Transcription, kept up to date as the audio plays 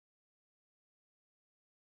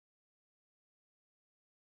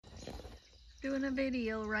Doing a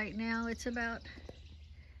video right now. It's about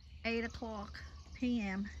 8 o'clock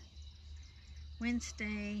p.m.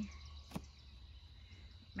 Wednesday,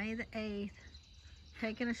 May the 8th.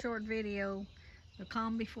 Taking a short video, the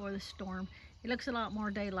calm before the storm. It looks a lot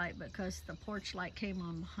more daylight because the porch light came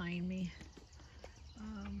on behind me.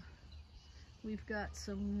 We've got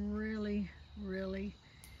some really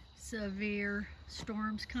severe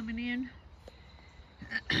storms coming in.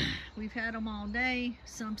 We've had them all day.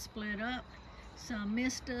 Some split up, some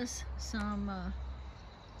missed us, some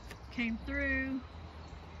came through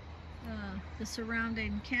the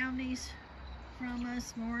surrounding counties from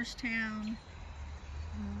us: Morristown,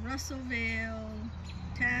 Russellville,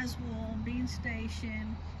 Tazewell, Bean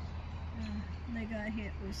Station. They got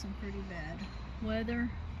hit with some pretty bad weather.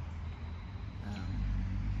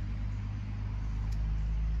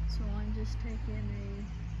 So I'm just taking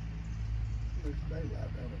There's daylight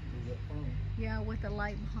down through that phone. with the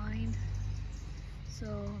light behind. So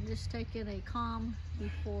I'm just taking a calm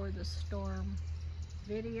before the storm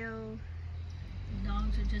video. The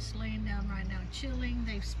dogs are just laying down right now chilling.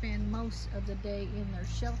 They've spent most of the day in their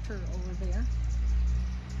shelter over there,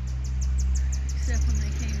 except when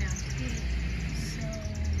they came out to eat. So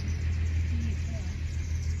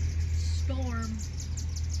the storm,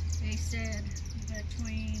 they said,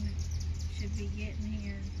 should be getting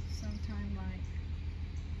here sometime like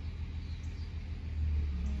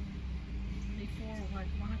before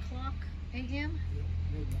 1 o'clock a.m.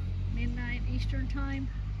 midnight Eastern time.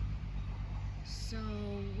 So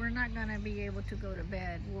we're not gonna be able to go to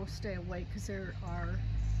bed. We'll stay awake because there are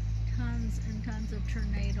tons and tons of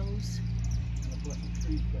tornadoes.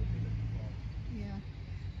 Yeah,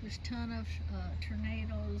 there's a ton of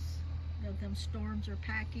tornadoes. Them storms are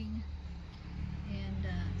packing, and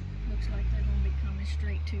looks like they're gonna be coming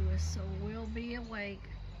straight to us. So we'll be awake,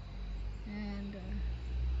 and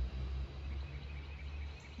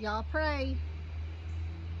y'all pray.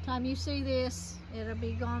 Time you see this, it'll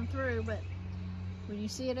be gone through, but when you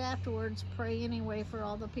see it afterwards, pray anyway for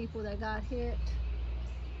all the people that got hit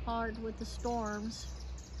hard with the storms.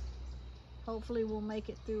 Hopefully we'll make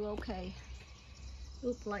it through okay.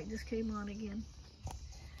 Oop, light just came on again.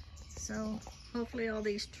 So hopefully all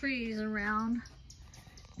these trees around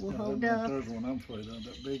will hold up. There's one I'm afraid of,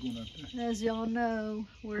 that big one up there. As y'all know,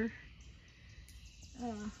 we're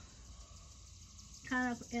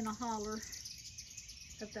kind of in a holler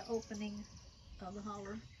at the opening of the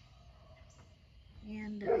holler.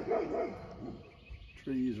 And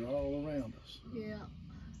trees are all around us. yeah,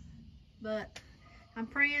 but I'm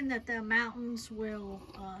praying that the mountains will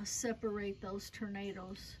separate those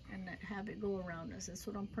tornadoes and that have it go around us. That's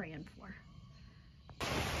what I'm praying for.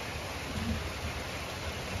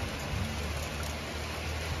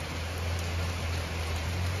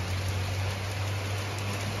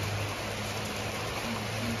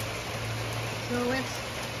 So it's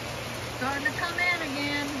starting to come in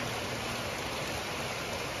again.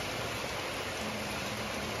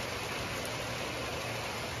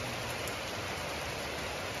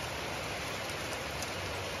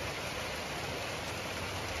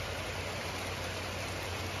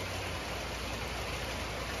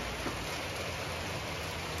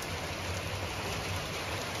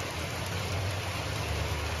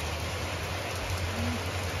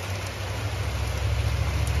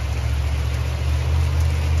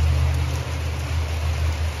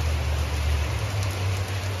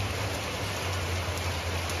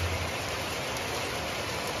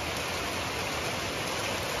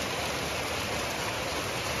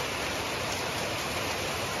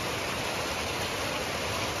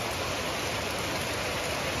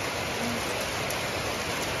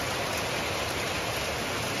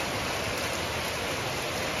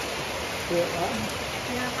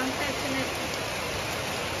 Yeah, I'm catching it.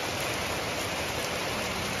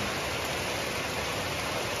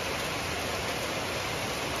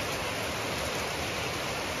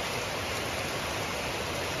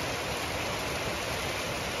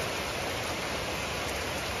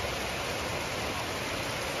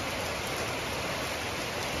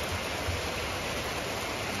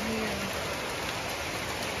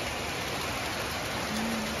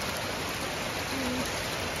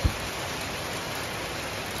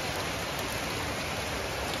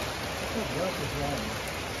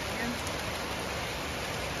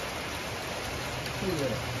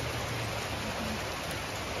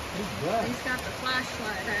 He's got the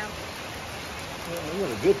flashlight out. Yeah,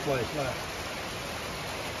 what a good flashlight.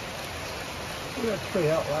 Look at that tree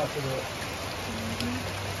out lights it up.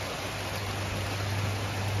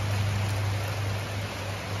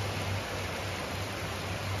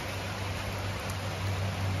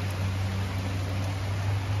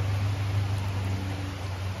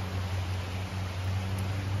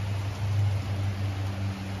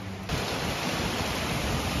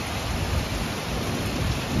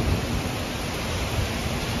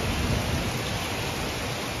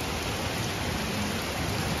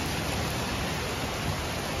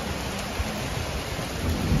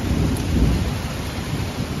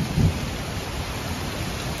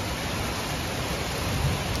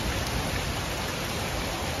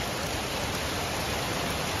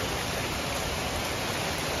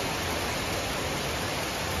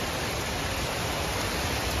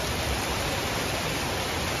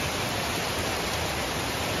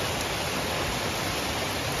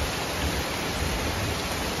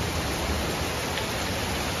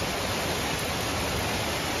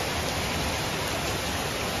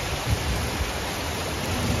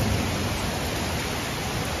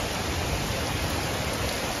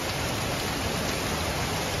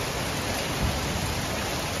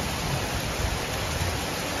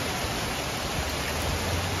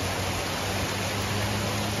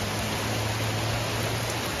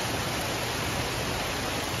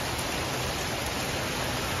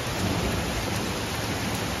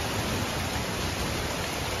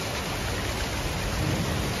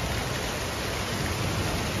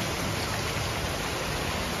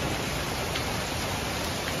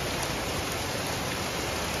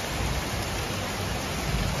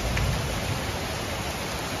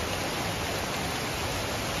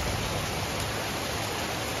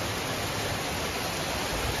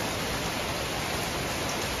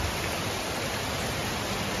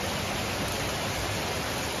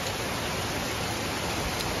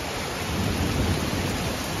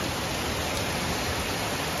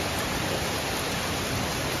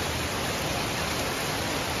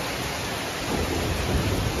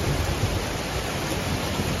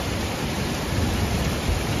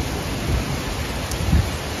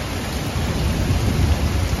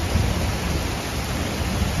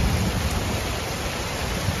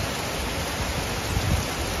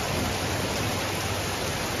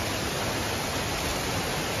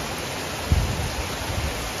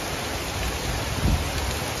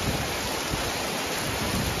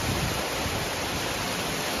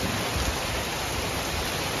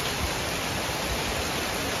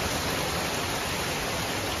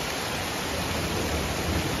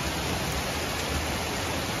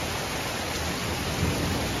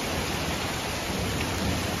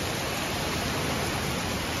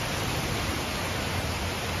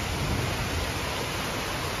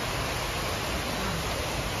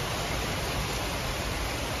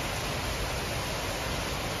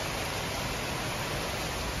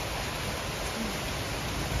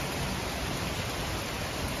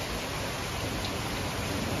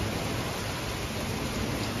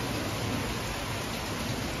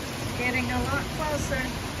 getting a lot closer.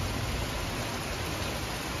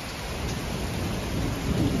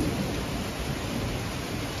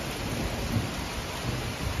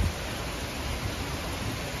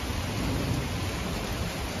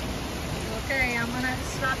 Okay, I'm gonna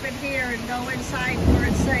stop it here and go inside where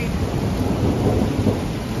it's safe.